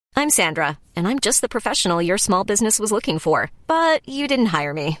I'm Sandra, and I'm just the professional your small business was looking for. But you didn't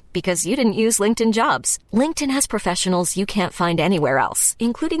hire me because you didn't use LinkedIn Jobs. LinkedIn has professionals you can't find anywhere else,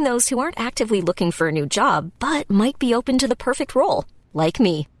 including those who aren't actively looking for a new job, but might be open to the perfect role, like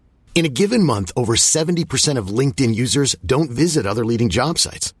me. In a given month, over 70% of LinkedIn users don't visit other leading job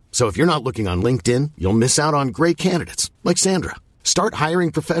sites. So if you're not looking on LinkedIn, you'll miss out on great candidates like Sandra. Start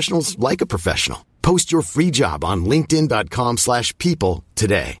hiring professionals like a professional. Post your free job on linkedin.com/people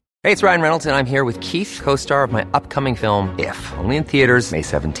today. Hey, it's Ryan Reynolds, and I'm here with Keith, co-star of my upcoming film, If, only in theaters May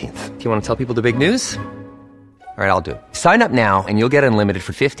 17th. Do you want to tell people the big news? All right, I'll do it. Sign up now and you'll get unlimited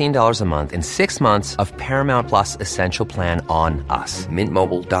for $15 a month and 6 months of Paramount Plus Essential Plan on us.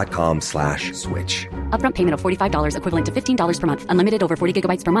 MintMobile.com/switch. Upfront payment of $45 equivalent to $15 per month. Unlimited over 40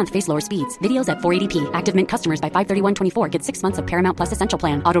 gigabytes per month. Face lower speeds. Videos at 480p. Active Mint customers by 531.24 get 6 months of Paramount Plus Essential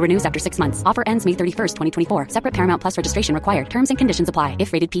Plan. Auto renews after 6 months. Offer ends May 31st, 2024. Separate Paramount Plus registration required. Terms and conditions apply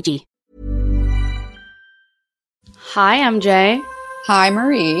if rated PG. Hi, I'm Jay. Hi,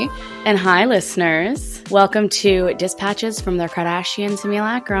 Marie. And hi, listeners. Welcome to Dispatches from the Kardashian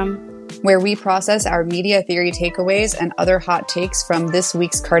Simulacrum, where we process our media theory takeaways and other hot takes from this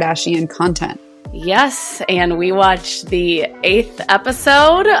week's Kardashian content. Yes, and we watched the 8th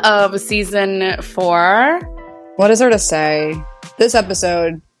episode of season 4. What is there to say? This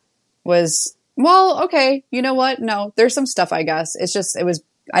episode was, well, okay, you know what? No, there's some stuff, I guess.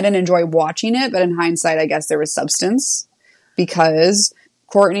 I didn't enjoy watching it, but in hindsight, I guess there was substance. Because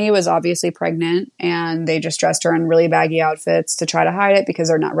Kourtney was obviously pregnant and they just dressed her in really baggy outfits to try to hide it because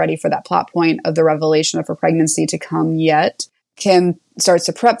they're not ready for that plot point of the revelation of her pregnancy to come yet. Kim starts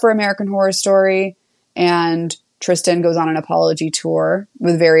to prep for American Horror Story, and Tristan goes on an apology tour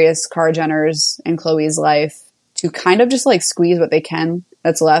with various Kar Jenners in Khloe's life to kind of just like squeeze what they can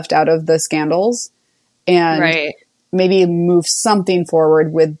that's left out of the scandals and maybe move something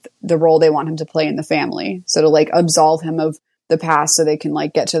forward with the role they want him to play in the family. So to like absolve him of the past so they can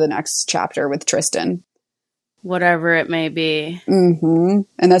like get to the next chapter with Tristan. Whatever it may be. Mm-hmm.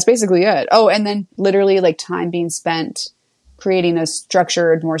 And that's basically it. Oh, and then literally like time being spent creating a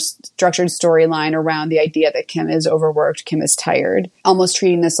more structured storyline around the idea that Kim is overworked, Kim is tired. Almost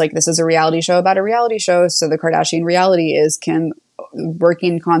treating this like this is a reality show about a reality show. So the Kardashian reality is Kim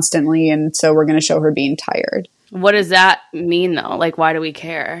working constantly, and so we're going to show her being tired. What does that mean, though? Like, why do we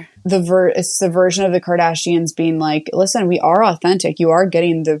care? It's the version of the Kardashians being like, listen, we are authentic. You are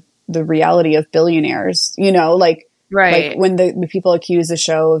getting the reality of billionaires, you know, like, like when the people accuse the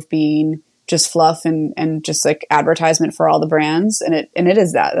show of being just fluff and just like advertisement for all the brands. And it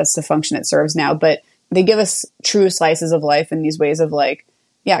is that's the function it serves now. But they give us true slices of life in these ways of like,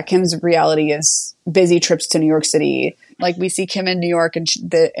 yeah, Kim's reality is busy trips to New York City. Like we see Kim in New York and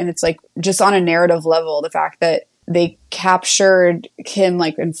it's like just on a narrative level, the fact that they captured Kim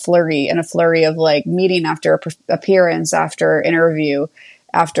like in a flurry of like meeting after appearance, after interview,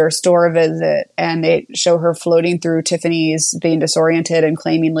 after store visit. And they show her floating through Tiffany's being disoriented and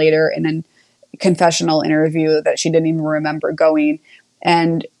claiming later in a confessional interview that she didn't even remember going.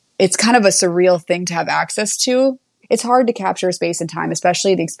 And it's kind of a surreal thing to have access to. It's hard to capture space and time,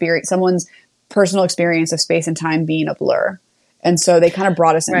 especially the experience, someone's personal experience of space and time being a blur. And so they kind of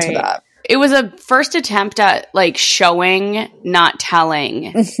brought us into that. It was a first attempt at like showing, not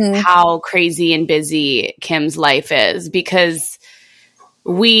telling how crazy and busy Kim's life is, because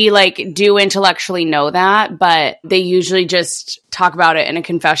we like do intellectually know that, but they usually just talk about it in a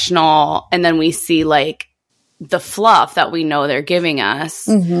confessional and then we see like the fluff that we know they're giving us.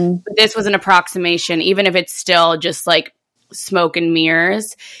 But this was an approximation, even if it's still just like smoke and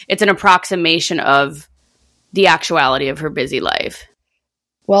mirrors, it's an approximation of the actuality of her busy life.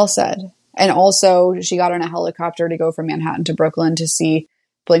 Well said. And also, she got on a helicopter to go from Manhattan to Brooklyn to see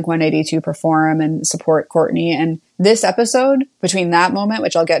Blink-182 perform and support Kourtney. And this episode, between that moment,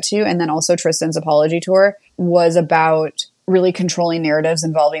 which I'll get to, and then also Tristan's apology tour, was about really controlling narratives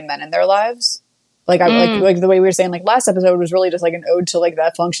involving men in their lives. Like, like the way we were saying, like last episode was really just like an ode to like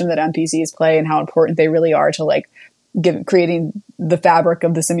that function that NPCs play and how important they really are to like creating the fabric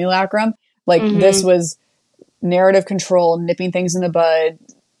of the simulacrum. Like this was narrative control, nipping things in the bud,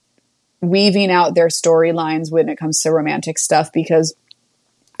 weaving out their storylines when it comes to romantic stuff, because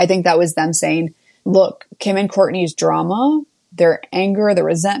I think that was them saying, look, Kim and Kourtney's drama, their anger, the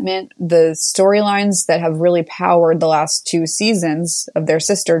resentment, the storylines that have really powered the last 2 seasons of their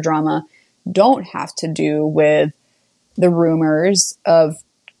sister drama don't have to do with the rumors of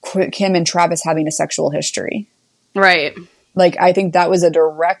Kim and Travis having a sexual history. Right. Like, I think that was a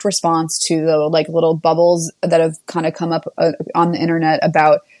direct response to the like little bubbles that have kind of come up on the internet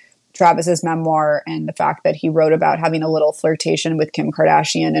about Travis's memoir and the fact that he wrote about having a little flirtation with Kim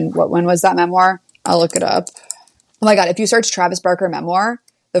Kardashian. And when was that memoir? I'll look it up. Oh my God. If you search Travis Barker memoir,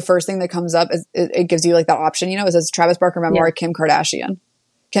 the first thing that comes up is it gives you like that option, you know, it says Travis Barker memoir, Kim Kardashian.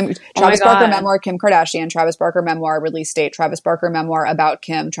 Travis Barker memoir, Kim Kardashian, Travis Barker memoir, release date, Travis Barker memoir about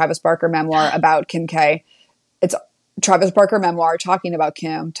Kim, Travis Barker memoir about Kim K. It's Travis Barker memoir talking about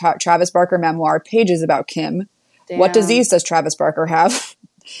Kim, Travis Barker memoir, pages about Kim. Damn. What disease does Travis Barker have?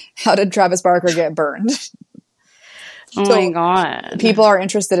 How did Travis Barker get burned? Oh my God. People are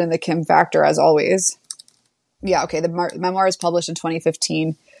interested in the Kim factor as always. Yeah, okay. The memoir is published in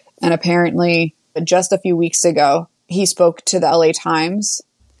 2015. And apparently just a few weeks ago, he spoke to the LA Times.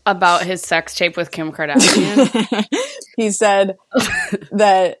 About his sex tape with Kim Kardashian? He said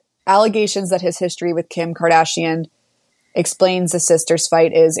that allegations that his history with Kim Kardashian explains the sisters'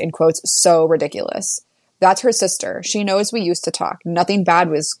 fight is, in quotes, so ridiculous. That's her sister. She knows we used to talk. Nothing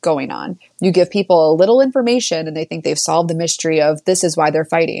bad was going on. You give people a little information and they think they've solved the mystery of this is why they're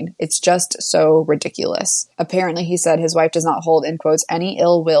fighting. It's just so ridiculous. Apparently, he said his wife does not hold, in quotes, any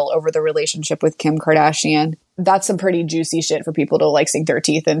ill will over the relationship with Kim Kardashian. That's some pretty juicy shit for people to like sink their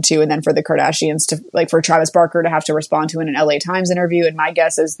teeth into. And then for the Kardashians to like for Travis Barker to have to respond to in an LA Times interview. And my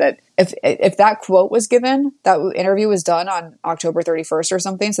guess is that if that quote was given, that interview was done on October 31st or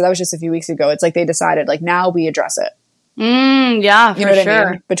something. So that was just a few weeks ago. It's like they decided like now we address it. Yeah, you know what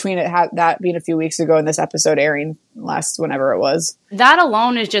I mean? Between that being a few weeks ago and this episode airing last whenever it was. That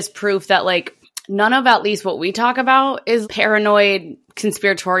alone is just proof that like none of at least what we talk about is paranoid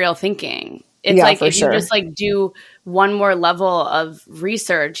conspiratorial thinking. It's like if you just like do one more level of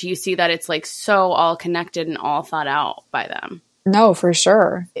research, you see that it's like so all connected and all thought out by them. No, for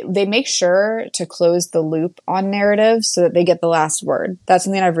sure. They make sure to close the loop on narratives so that they get the last word. That's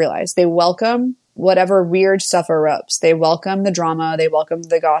something I've realized. They welcome whatever weird stuff erupts. They welcome the drama. They welcome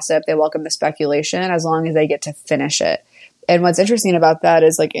the gossip. They welcome the speculation as long as they get to finish it. And what's interesting about that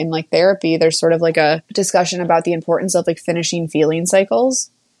is like in like therapy, there's sort of like a discussion about the importance of like finishing feeling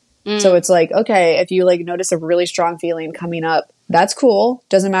cycles. So it's like, okay, if you like notice a really strong feeling coming up, that's cool.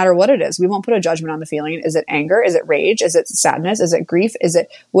 Doesn't matter what it is. We won't put a judgment on the feeling. Is it anger? Is it rage? Is it sadness? Is it grief? Is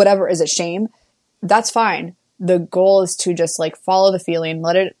it whatever? Is it shame? That's fine. The goal is to just like follow the feeling,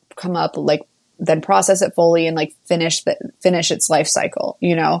 let it come up, like then process it fully and like finish its life cycle.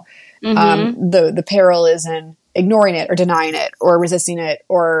 You know, the peril is in ignoring it or denying it or resisting it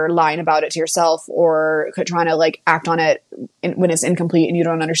or lying about it to yourself or trying to like act on it when it's incomplete and you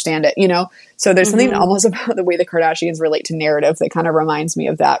don't understand it, you know? So there's something almost about the way the Kardashians relate to narrative that kind of reminds me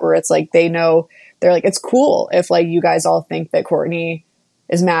of that, where it's like, they know they're like, it's cool if like you guys all think that Kourtney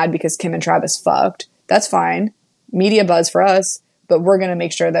is mad because Kim and Travis fucked. That's fine. Media buzz for us, but we're going to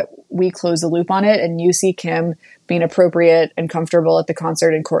make sure that we close the loop on it. And you see Kim being appropriate and comfortable at the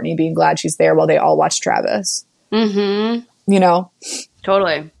concert and Kourtney being glad she's there while they all watch Travis. You know,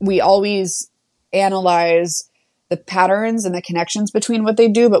 totally. We always analyze the patterns and the connections between what they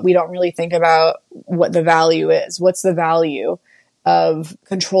do, but we don't really think about what the value is. What's the value of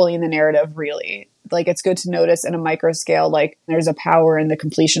controlling the narrative, really? Like, it's good to notice in a micro scale, like there's a power in the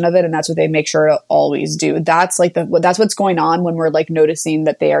completion of it. And that's what they make sure to always do. That's like that's what's going on when we're like noticing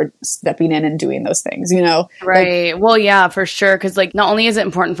that they are stepping in and doing those things, you know? Right. Like, well, yeah, for sure. Cause like not only is it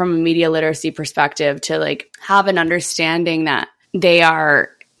important from a media literacy perspective to like have an understanding that they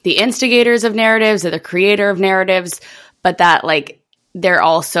are the instigators of narratives, they're the creator of narratives, but that like they're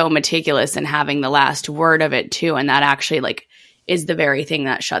also meticulous in having the last word of it too. And that actually like is the very thing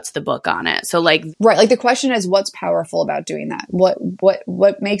that shuts the book on it. So like, right. Like the question is, what's powerful about doing that?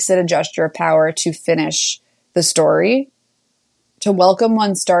 What makes it a gesture of power to finish the story, to welcome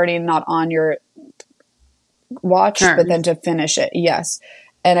one starting not on your watch, but then to finish it. Yes.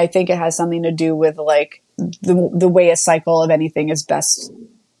 And I think it has something to do with like the way a cycle of anything is best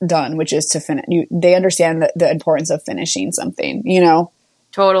done, which is to finish. They understand the importance of finishing something, you know?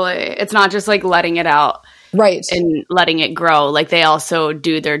 Totally. It's not just like letting it out. Right. And letting it grow. Like they also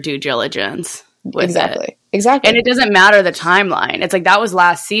do their due diligence with it. Exactly. And it doesn't matter the timeline. It's like that was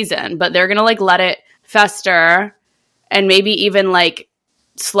last season, but they're going to like let it fester and maybe even like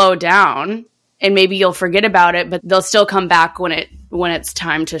slow down and maybe you'll forget about it, but they'll still come back when it's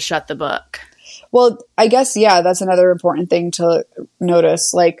time to shut the book. Well, I guess, yeah, that's another important thing to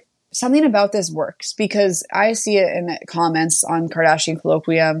notice. Like, something about this works because I see it in comments on Kardashian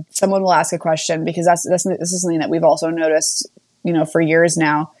Colloquium. Someone will ask a question because this is something that we've also noticed, you know, for years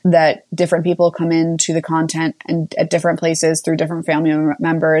now, that different people come into the content and at different places through different family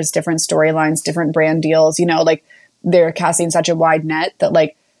members, different storylines, different brand deals, you know, like they're casting such a wide net that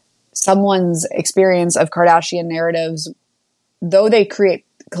like someone's experience of Kardashian narratives, though they create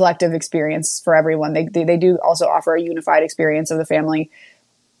collective experience for everyone. They do also offer a unified experience of the family.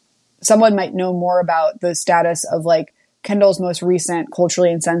 Someone might know more about the status of like Kendall's most recent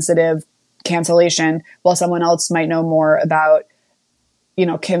culturally insensitive cancellation, while someone else might know more about, you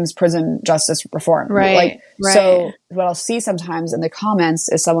know, Kim's prison justice reform. Right. So what I'll see sometimes in the comments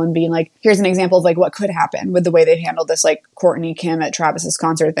is someone being like, here's an example of like what could happen with the way they handled this, like Kourtney Kim at Travis's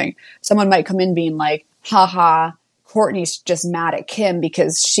concert thing. Someone might come in being like, haha, Kourtney's just mad at Kim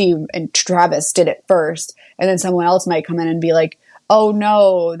because she and Travis did it first. And then someone else might come in and be like, oh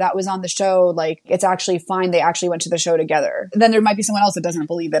no, that was on the show. Like, it's actually fine. They actually went to the show together. And then there might be someone else that doesn't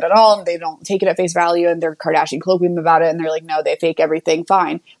believe it at all. And they don't take it at face value and they're Kardashian colloquium about it. And they're like, no, they fake everything.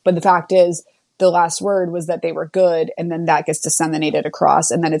 Fine. But the fact is the last word was that they were good. And then that gets disseminated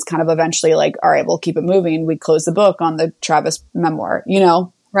across. And then it's kind of eventually like, all right, we'll keep it moving. We close the book on the Travis memoir, you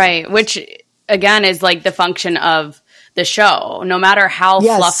know? Right. Which again is like the function of the show. No matter how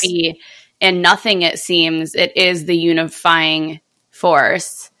fluffy and nothing it seems, it is the unifying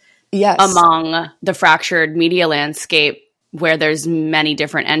force among the fractured media landscape where there's many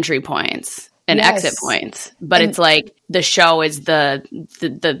different entry points and exit points. But it's like the show is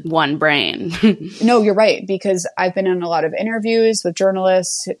the one brain. No, you're right. Because I've been in a lot of interviews with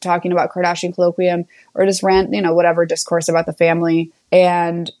journalists talking about Kardashian colloquium or just whatever discourse about the family.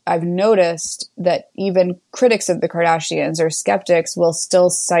 And I've noticed that even critics of the Kardashians or skeptics will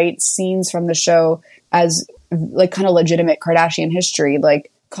still cite scenes from the show as like kind of legitimate Kardashian history.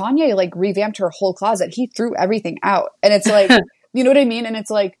 Like Kanye like revamped her whole closet. He threw everything out. And it's like, you know what I mean? And it's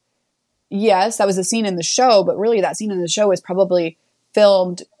like, yes, that was a scene in the show, but really that scene in the show is probably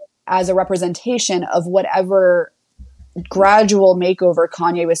filmed as a representation of whatever gradual makeover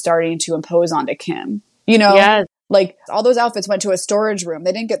Kanye was starting to impose onto Kim. You know? Yes. Like all those outfits went to a storage room.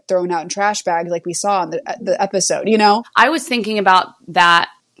 They didn't get thrown out in trash bags like we saw in the episode, you know? I was thinking about that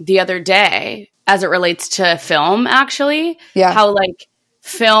the other day as it relates to film, actually. Yeah. How like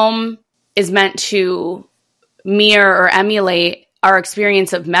film is meant to mirror or emulate our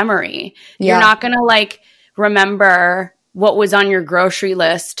experience of memory. Yeah. You're not going to like remember what was on your grocery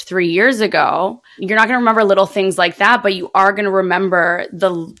list 3 years ago. You're not going to remember little things like that, but you are going to remember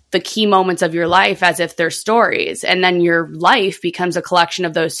the key moments of your life as if they're stories. And then your life becomes a collection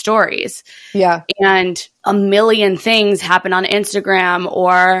of those stories. Yeah. And a million things happen on Instagram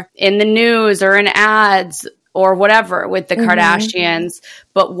or in the news or in ads or whatever with the Kardashians.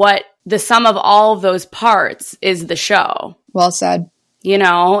 But what the sum of all of those parts is the show. Well said. You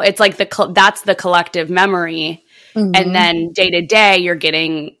know, it's like that's the collective memory. And then day to day, you're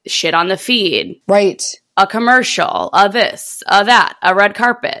getting shit on the feed. Right. A commercial, a this, a that, a red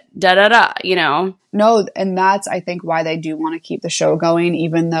carpet, da-da-da, you know? No, and that's, I think, why they do want to keep the show going,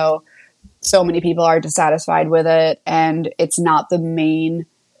 even though so many people are dissatisfied with it. And it's not the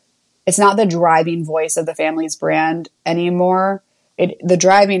driving voice of the family's brand anymore. The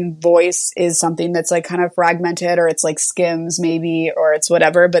driving voice is something that's like kind of fragmented, or it's like Skims maybe, or it's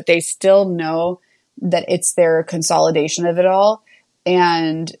whatever, but they still know that it's their consolidation of it all.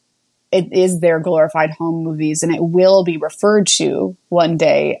 And it is their glorified home movies, and it will be referred to one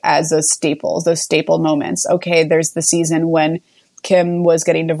day as those staples, those staple moments. Okay, there's the season when Kim was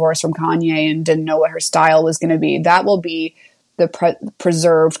getting divorced from Kanye and didn't know what her style was going to be. That will be the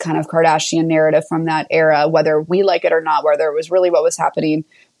preserved kind of Kardashian narrative from that era, whether we like it or not, whether it was really what was happening.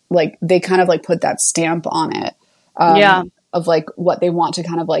 Like they kind of like put that stamp on it of like what they want to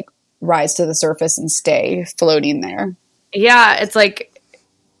kind of like rise to the surface and stay floating there. Yeah, it's like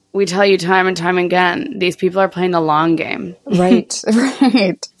we tell you time and time again, these people are playing the long game. Right,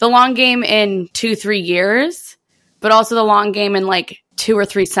 right. The long game in 2-3 years, but also the long game in like 2 or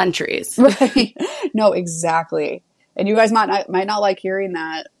 3 centuries. Right. No, exactly. And you guys might not like hearing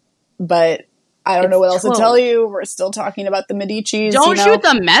that, but I don't know what else to tell you. We're still talking about the Medicis. Don't shoot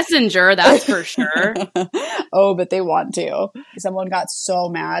the messenger, that's for sure. Oh, but they want to. Someone got so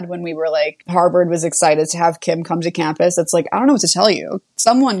mad when we were like, Harvard was excited to have Kim come to campus. It's like, I don't know what to tell you.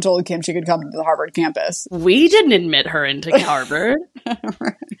 Someone told Kim she could come to the Harvard campus. We didn't admit her into Harvard.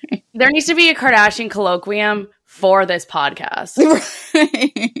 Right. There needs to be a Kardashian colloquium for this podcast.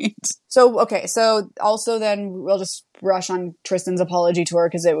 Right. So, okay. So also then we'll just rush on Tristan's apology tour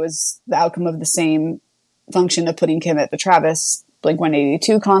because it was the outcome of the same function of putting Kim at the Travis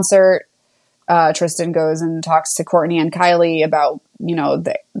Blink-182 concert. Tristan goes and talks to Kourtney and Kylie about, you know,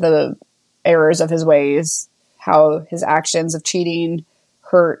 the errors of his ways, how his actions of cheating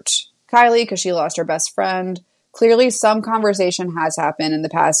hurt Kylie because she lost her best friend. Clearly some conversation has happened in the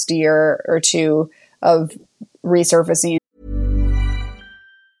past year or two of resurfacing.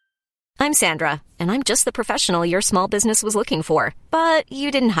 I'm Sandra, and I'm just the professional your small business was looking for. But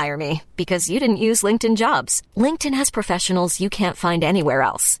you didn't hire me because you didn't use LinkedIn Jobs. LinkedIn has professionals you can't find anywhere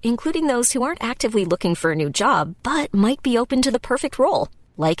else, including those who aren't actively looking for a new job, but might be open to the perfect role,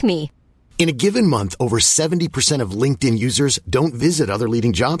 like me. In a given month, over 70% of LinkedIn users don't visit other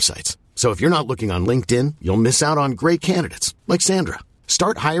leading job sites. So if you're not looking on LinkedIn, you'll miss out on great candidates like Sandra.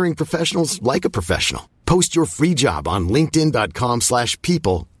 Start hiring professionals like a professional. Post your free job on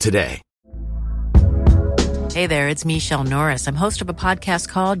linkedin.com/people today. Hey there, it's Michelle Norris. I'm host of a podcast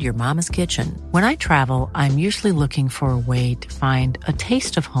called Your Mama's Kitchen. When I travel, I'm usually looking for a way to find a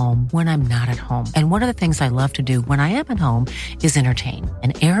taste of home when I'm not at home. And one of the things I love to do when I am at home is entertain.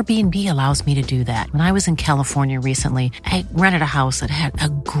 And Airbnb allows me to do that. When I was in California recently, I rented a house that had a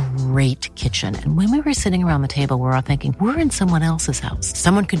great kitchen. And when we were sitting around the table, we were all thinking, we're in someone else's house.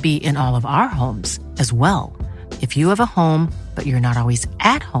 Someone could be in all of our homes as well. If you have a home, but you're not always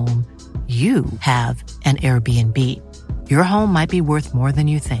at home, you have an Airbnb. Your home might be worth more than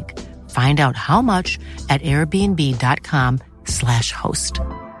you think. Find out how much at airbnb.com/host.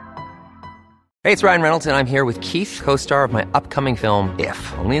 Hey, it's Ryan Reynolds, and I'm here with Keith, co-star of my upcoming film,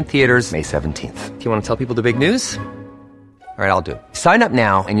 If, only in theaters May 17th. Do you want to tell people the big news? All right, I'll do it. Sign up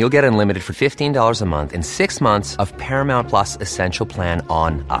now and you'll get unlimited for $15 a month and 6 months of Paramount Plus Essential Plan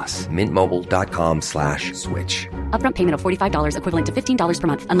on us. MintMobile.com/switch. Upfront payment of $45 equivalent to $15 per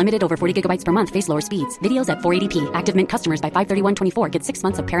month. Unlimited over 40 gigabytes per month. Face lower speeds. Videos at 480p. Active Mint customers by 531.24 get 6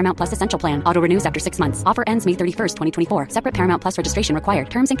 months of Paramount Plus Essential Plan. Auto renews after 6 months. Offer ends May 31st, 2024. Separate Paramount Plus registration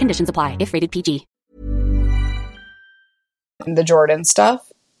required. Terms and conditions apply if rated PG. The Jordan stuff,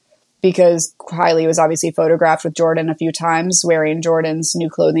 because Kylie was obviously photographed with Jordan a few times wearing Jordan's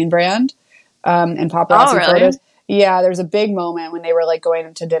new clothing brand, and paparazzi photos. Yeah, there's a big moment when they were like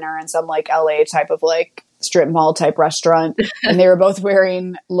going to dinner in some like LA type of like strip mall type restaurant, and they were both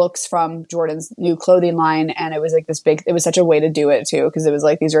wearing looks from Jordan's new clothing line, and it was like this big, it was such a way to do it too, because it was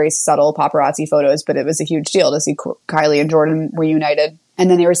like these very subtle paparazzi photos, but it was a huge deal to see Kylie and Jordan reunited.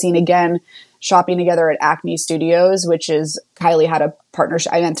 And then they were seen again shopping together at Acme Studios, which is, Kylie had a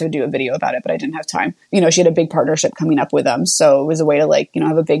partnership. I meant to do a video about it, but I didn't have time. You know, she had a big partnership coming up with them. So it was a way to like, you know,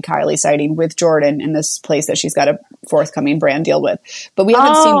 have a big Kylie sighting with Jordan in this place that she's got a forthcoming brand deal with. But we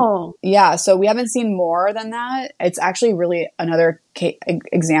haven't seen, so we haven't seen more than that. It's actually really another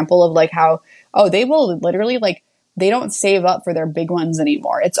example of like how, they will literally like, they don't save up for their big ones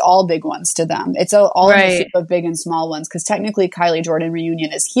anymore. It's all big ones to them. It's all in the soup of big and small ones. Because technically Kylie Jordan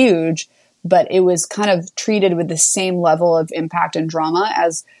reunion is huge, but it was kind of treated with the same level of impact and drama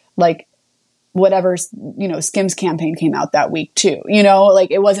as like whatever, you know, Skims campaign came out that week too. You know, like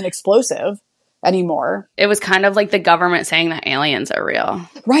it wasn't explosive anymore. It was kind of like the government saying that aliens are real.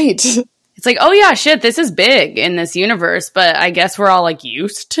 Right. It's like, oh yeah, shit, this is big in this universe, but I guess we're all like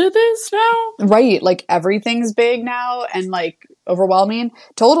used to this now. Right. Like everything's big now and like overwhelming.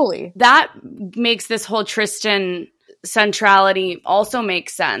 Totally. That makes this whole Tristan centrality also make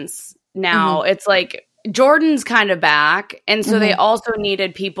sense now. Mm-hmm. It's like Jordan's kind of back. And so they also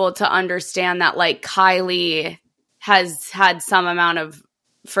needed people to understand that like Kylie has had some amount of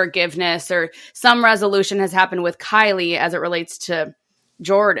forgiveness or some resolution has happened with Kylie as it relates to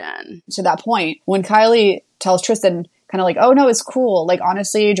Jordan. To that point, when Kylie tells Tristan kind of like, oh no, it's cool. Like,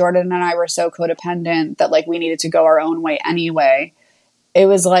 honestly, Jordan and I were so codependent that like we needed to go our own way anyway. It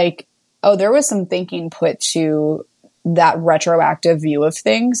was like, oh, there was some thinking put to that retroactive view of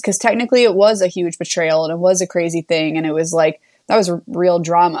things. Cause technically it was a huge betrayal and it was a crazy thing. And it was like, that was real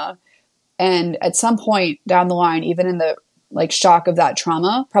drama. And at some point down the line, even in the like shock of that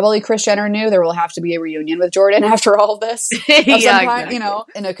trauma, probably Kris Jenner knew there will have to be a reunion with Jordan after all of this. Exactly. You know,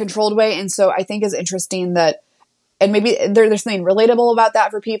 in a controlled way. And so I think it's interesting that, and maybe there's something relatable about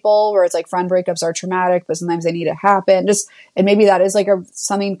that for people where it's like friend breakups are traumatic, but sometimes they need to happen. And maybe that is like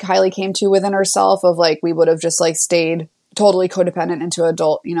something Kylie came to within herself of like, we would have just like stayed totally codependent into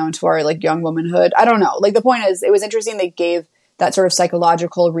adult, you know, into our like young womanhood. I don't know. Like the point is, it was interesting. They gave that sort of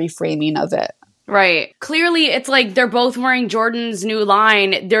psychological reframing of it. Right. Clearly, it's like they're both wearing Jordan's new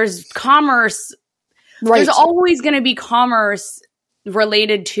line. There's commerce. Right. There's always going to be commerce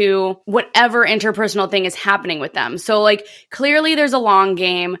related to whatever interpersonal thing is happening with them. So, like, clearly there's a long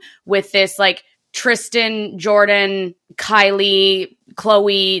game with this, like, Tristan, Jordan, Kylie,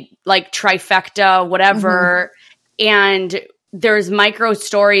 Chloe, like, trifecta, whatever. And there's micro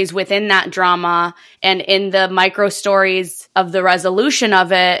stories within that drama, and in the micro stories of the resolution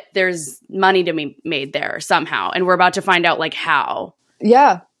of it, there's money to be made there somehow, and we're about to find out like how.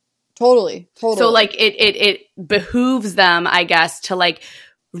 Yeah, totally. So like it behooves them, I guess, to like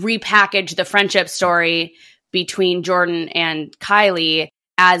repackage the friendship story between Jordan and Kylie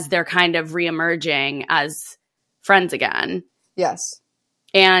as they're kind of reemerging as friends again. Yes.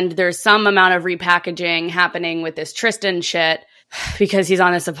 And there's some amount of repackaging happening with this Tristan shit because he's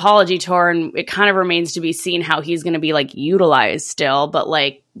on this apology tour, and it kind of remains to be seen how he's going to be like utilized still. But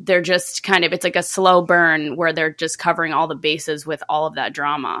like they're just kind of, it's like a slow burn where they're just covering all the bases with all of that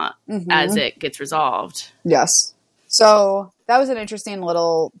drama as it gets resolved. Yes. So that was an interesting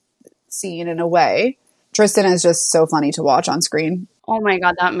little scene in a way. Tristan is just so funny to watch on screen. Oh my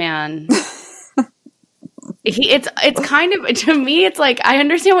God, that man. It's kind of, to me, it's like, I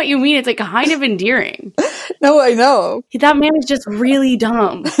understand what you mean. It's like kind of endearing. No, I know. That man is just really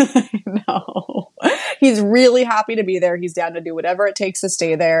dumb. I know. He's really happy to be there. He's down to do whatever it takes to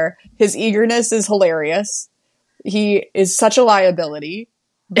stay there. His eagerness is hilarious. He is such a liability,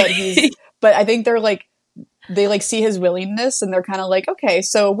 but but I think they like see his willingness and they're kind of like, okay,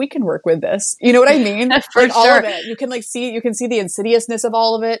 so we can work with this. You know what I mean? For like, sure. All of it. You can see the insidiousness of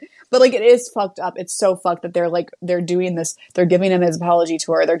all of it, but like it is fucked up. It's so fucked that they're doing this. They're giving him his apology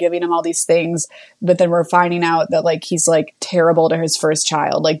tour. They're giving him all these things, but then we're finding out that like he's like terrible to his first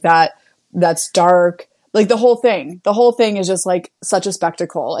child. Like that's dark. Like the whole thing is just like such a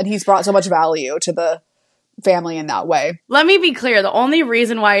spectacle, and he's brought so much value to the family in that way. Let me be clear. The only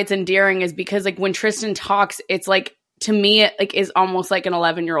reason why it's endearing is because like when Tristan talks, it's like, to me, it like is almost like an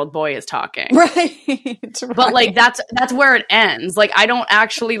 11-year-old boy is talking. Right. But like that's where it ends. Like I don't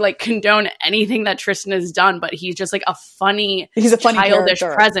actually like condone anything that Tristan has done, but he's just like he's a funny childish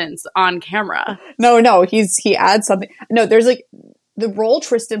character. Presence on camera. No, he adds something. No, there's like the role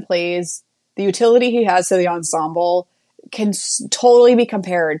Tristan plays, the utility he has to the ensemble can totally be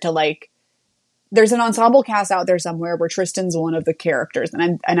compared to like, there's an ensemble cast out there somewhere where Tristan's one of the characters,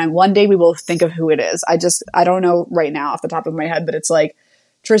 and one day we will think of who it is. I don't know right now off the top of my head, but it's like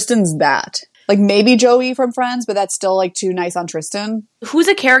Tristan's that. Like maybe Joey from Friends, but that's still like too nice on Tristan. Who's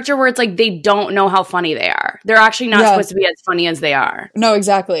a character where it's like they don't know how funny they are. They're actually not supposed to be as funny as they are. No,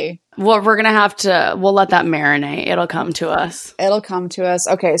 exactly. Well, we're gonna we'll let that marinate. It'll come to us.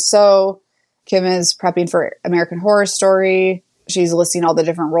 Okay, so Kim is prepping for American Horror Story. She's listing all the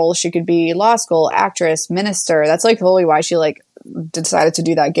different roles she could be: law school, actress, minister. That's like totally why she like decided to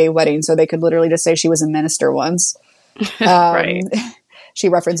do that gay wedding, so they could literally just say she was a minister once. Right. She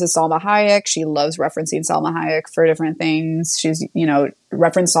references Salma Hayek. She loves referencing Salma Hayek for different things. She's,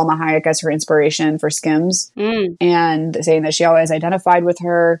 referenced Salma Hayek as her inspiration for Skims and saying that she always identified with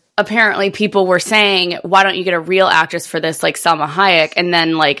her. Apparently people were saying, why don't you get a real actress for this like Salma Hayek? And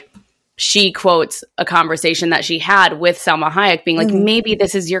then like she quotes a conversation that she had with Salma Hayek being like, maybe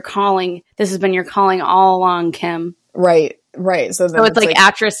this is your calling. This has been your calling all along, Kim. Right. So it's like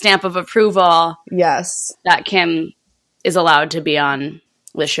actress stamp of approval. Yes. That Kim is allowed to be on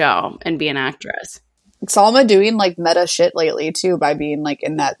the show and be an actress. Salma doing like meta shit lately too by being like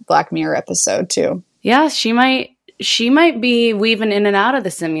in that Black Mirror episode too. Yeah, she might be weaving in and out of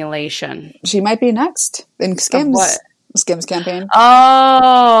the simulation. She might be next in Skims. What? Skims campaign.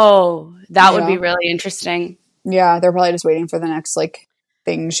 Oh, that would be really interesting. Yeah, they're probably just waiting for the next like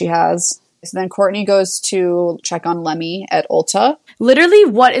thing she has. So then Courtney goes to check on Lemmy at Ulta. Literally,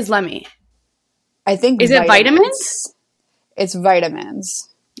 what is Lemmy? I think is it vitamins? It's vitamins.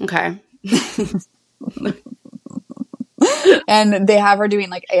 Okay. And they have her doing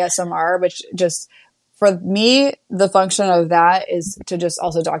like ASMR, which just for me, the function of that is to just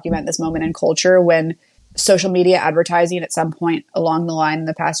also document this moment in culture when social media advertising at some point along the line in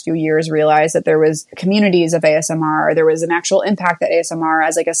the past few years realized that there was communities of ASMR. There was an actual impact that ASMR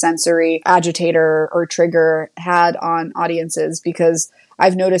as like a sensory agitator or trigger had on audiences, because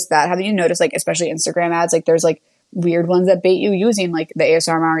I've noticed that. Haven't you noticed, like, especially Instagram ads, like there's like weird ones that bait you using like the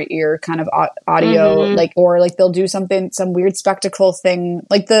ASMR ear kind of audio, like, or like they'll do some weird spectacle thing.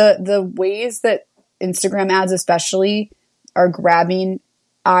 Like the ways that Instagram ads especially are grabbing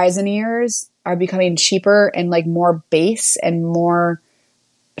eyes and ears are becoming cheaper and like more base and more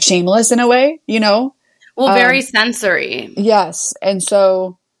shameless in a way, Well, very sensory. Yes. And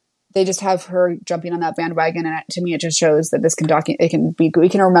so they just have her jumping on that bandwagon. And to me, it just shows that this we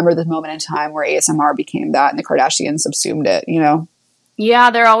can remember this moment in time where ASMR became that and the Kardashians subsumed it,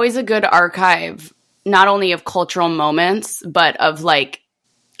 Yeah. They're always a good archive, not only of cultural moments, but of like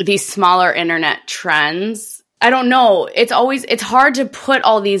these smaller internet trends. I don't know. It's hard to put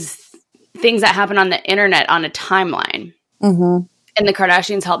all these things that happen on the internet on a timeline. Mm-hmm. And the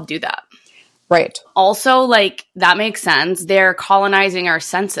Kardashians helped do that. Right. Also, like, that makes sense. They're colonizing our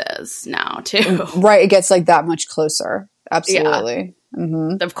senses now, too. Right. It gets like that much closer. Absolutely. Yeah.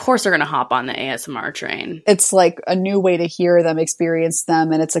 Mm-hmm. Of course they're going to hop on the ASMR train. It's like a new way to hear them, experience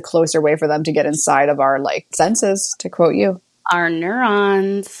them, and it's a closer way for them to get inside of our like senses, to quote you. Our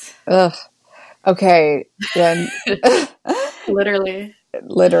neurons. Ugh. Okay. Then. Literally.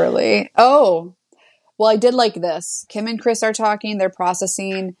 Oh, well, I did like this. Kim and Chris are talking. They're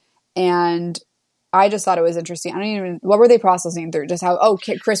processing. And I just thought it was interesting. What were they processing through? Just how,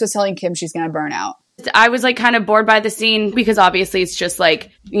 Chris was telling Kim she's going to burn out. I was like kind of bored by the scene because obviously it's just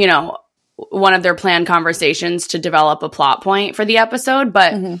like, you know, one of their planned conversations to develop a plot point for the episode.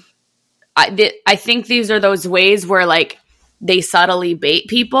 But I think these are those ways where like they subtly bait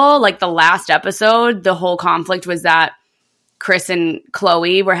people. Like the last episode, the whole conflict was that Chris and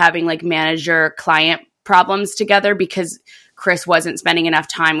Chloe were having like manager-client problems together because Chris wasn't spending enough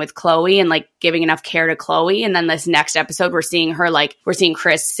time with Chloe and like giving enough care to Chloe. And then this next episode, we're seeing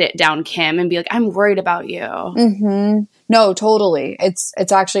Chris sit down Kim and be like, I'm worried about you. Mm-hmm. No, totally.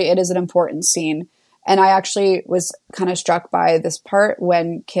 It is an important scene. And I actually was kind of struck by this part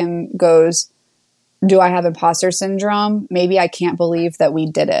when Kim goes, do I have imposter syndrome? Maybe I can't believe that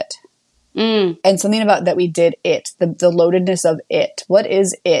we did it. And something about that we did it, the loadedness of it. What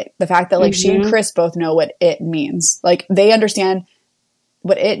is it? The fact that like she and Chris both know what it means. Like they understand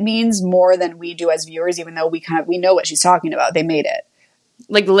what it means more than we do as viewers, even though we know what she's talking about. They made it.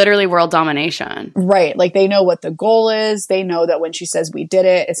 Like literally world domination. Right. Like they know what the goal is. They know that when she says we did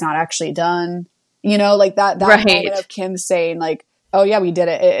it, it's not actually done. You know, like that right. moment of Kim saying like, oh yeah, we did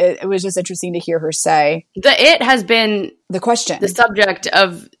it. It was just interesting to hear her say. It has been the question, the subject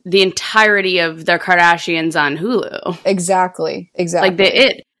of the entirety of the Kardashians on Hulu. Exactly. Like the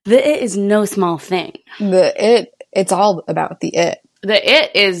it is no small thing. It's all about the it. The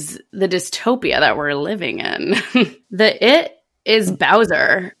it is the dystopia that we're living in. The it is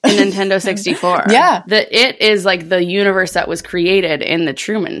Bowser in Nintendo 64. Yeah. The it is like the universe that was created in the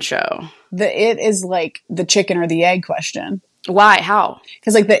Truman Show. The it is like the chicken or the egg question. Why? How?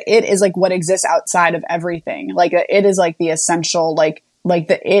 Because like the it is like what exists outside of everything. Like it is like the essential, like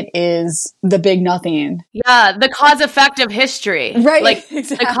the it is the big nothing. Yeah, the cause effect of history. Right. Like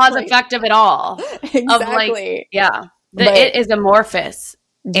exactly. the cause effect of it all. Exactly. Of like, yeah. It is amorphous.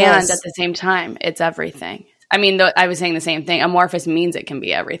 Yes. And at the same time, it's everything. I mean, I was saying the same thing. Amorphous means it can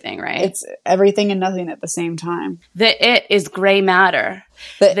be everything, right? It's everything and nothing at the same time. The it is gray matter.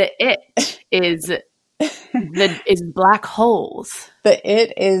 The it is is black holes. The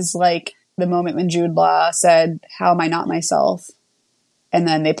it is like the moment when Jude Law said, "How am I not myself?" And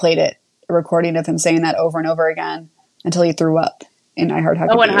then they played a recording of him saying that over and over again until he threw up in I Heart Huckabees.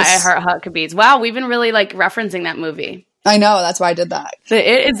 Oh, in I Heart Huckabees. Wow, we've been really like referencing that movie. I know, that's why I did that.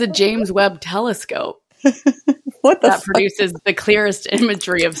 It is a James Webb telescope. What that produces the clearest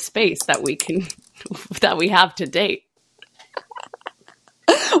imagery of space that we have to date.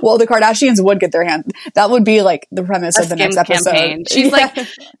 Well, the Kardashians would get their hand. That would be like the premise of the next episode. Campaign. She's like,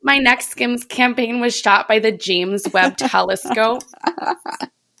 my next Skims campaign was shot by the James Webb telescope.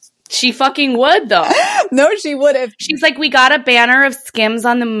 She fucking would, though. No, she would have. She's like, we got a banner of Skims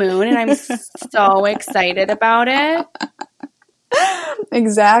on the moon, and I'm so excited about it.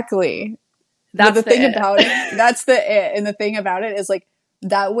 Exactly. That's the thing about it. That's the it. And the thing about it is like,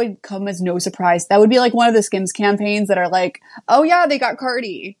 that would come as no surprise. That would be like one of the Skims campaigns that are like, oh yeah, they got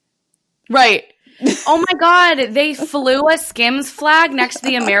Cardi. Right. Oh my God. They flew a Skims flag next to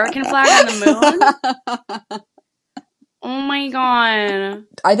the American flag on the moon. Oh my God.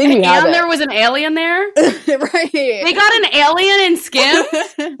 I think we have it. And there was an alien there? Right. They got an alien in Skims?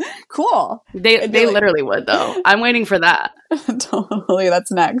 Cool. They literally would, though. I'm waiting for that. Totally.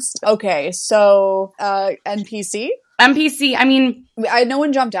 That's next. Okay. So, NPC? NPC, I mean, no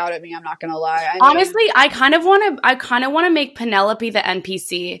one jumped out at me. I'm not gonna lie. Honestly, I kind of want to make Penelope the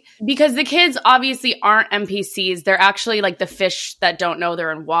NPC because the kids obviously aren't NPCs. They're actually like the fish that don't know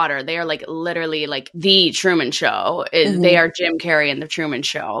they're in water. They are like literally like the Truman Show. They are Jim Carrey in the Truman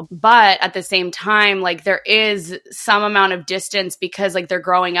Show. But at the same time, like there is some amount of distance because like they're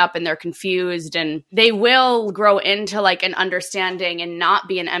growing up and they're confused and they will grow into like an understanding and not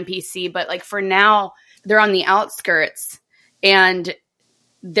be an NPC. But like for now, they're on the outskirts, and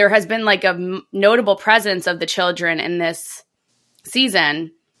there has been like a notable presence of the children in this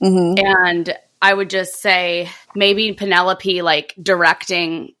season. Mm-hmm. And I would just say maybe Penelope like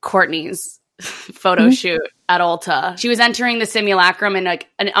directing Courtney's photo shoot at Ulta. She was entering the simulacrum in like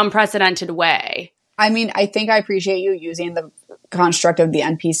an unprecedented way. I mean, I think I appreciate you using the construct of the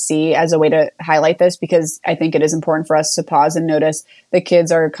NPC as a way to highlight this because I think it is important for us to pause and notice the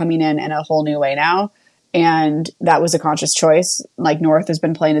kids are coming in a whole new way now. And that was a conscious choice. Like North has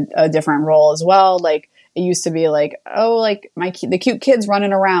been playing a different role as well. Like it used to be like, oh, like the cute kids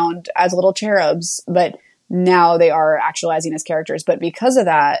running around as little cherubs, but now they are actualizing as characters. But because of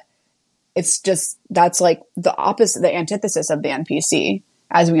that, it's just, that's like the opposite, the antithesis of the NPC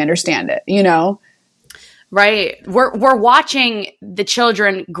as we understand it, you know? Right. We're watching the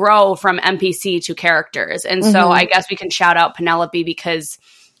children grow from NPC to characters. And so I guess we can shout out Penelope because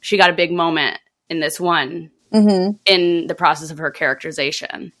she got a big moment in this one in the process of her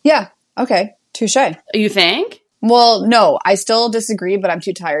characterization. Yeah. Okay. Touche. You think? Well, no, I still disagree, but I'm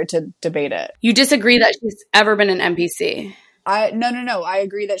too tired to debate it. You disagree that she's ever been an NPC? No. I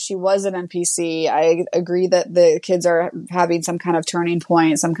agree that she was an NPC. I agree that the kids are having some kind of turning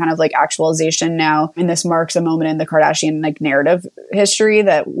point, some kind of like actualization now. And this marks a moment in the Kardashian like narrative history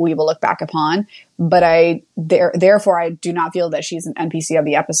that we will look back upon. But therefore, I do not feel that she's an NPC of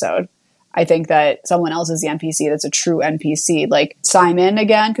the episode. I think that someone else is the NPC that's a true NPC. Like Simon,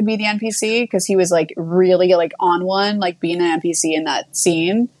 again, could be the NPC because he was like really like on one, like being an NPC in that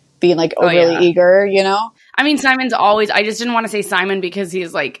scene, being like overly eager, you know? I mean, Simon's always, I just didn't want to say Simon because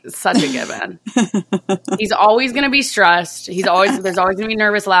he's like such a given. He's always going to be stressed. There's always going to be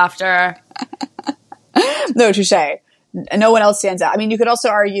nervous laughter. No, touche. No one else stands out. I mean, you could also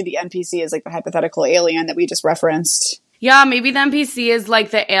argue the NPC is like the hypothetical alien that we just referenced. Yeah, maybe the NPC is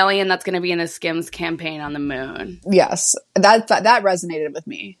like the alien that's going to be in the Skims campaign on the moon. Yes, that resonated with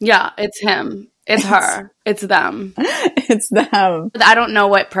me. Yeah, it's him. It's her. It's them. It's them. I don't know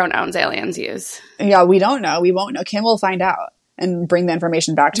what pronouns aliens use. Yeah, we don't know. We won't know. Kim will find out and bring the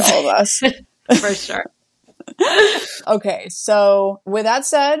information back to all of us. For sure. Okay, so with that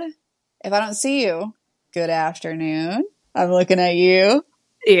said, if I don't see you, good afternoon. I'm looking at you.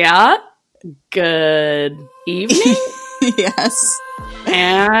 Yeah. Good evening. Yes.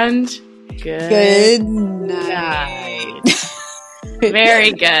 And good night.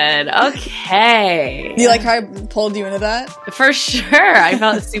 Very good. Okay. You like how I pulled you into that? For sure. I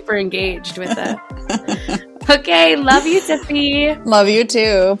felt super engaged with it. Okay. Love you, Tiffy. Love you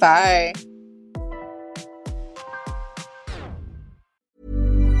too. Bye.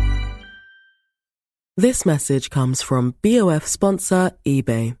 This message comes from BOF sponsor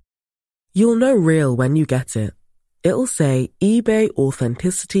eBay. You'll know real when you get it. It'll say eBay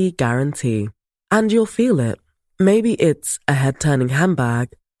Authenticity Guarantee. And you'll feel it. Maybe it's a head-turning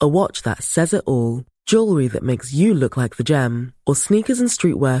handbag, a watch that says it all, jewelry that makes you look like the gem, or sneakers and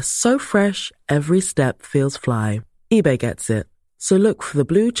streetwear so fresh every step feels fly. eBay gets it. So look for the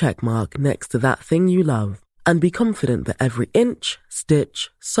blue check mark next to that thing you love. And be confident that every inch,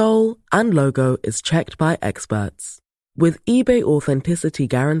 stitch, sole, and logo is checked by experts. With eBay Authenticity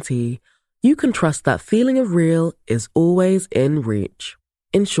Guarantee, you can trust that feeling of real is always in reach.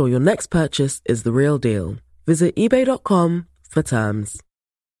 Ensure your next purchase is the real deal. Visit eBay.com for terms.